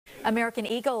American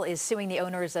Eagle is suing the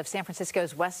owners of San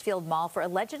Francisco's Westfield Mall for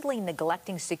allegedly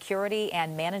neglecting security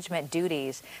and management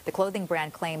duties. The clothing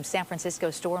brand claims San Francisco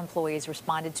store employees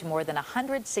responded to more than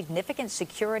 100 significant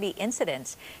security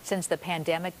incidents since the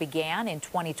pandemic began in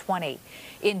 2020.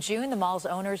 In June, the mall's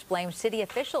owners blamed city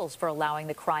officials for allowing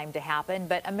the crime to happen,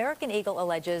 but American Eagle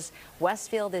alleges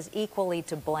Westfield is equally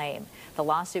to blame. The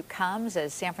lawsuit comes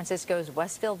as San Francisco's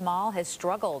Westfield Mall has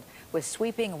struggled with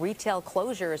sweeping retail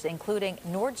closures, including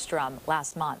Nordstrom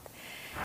last month.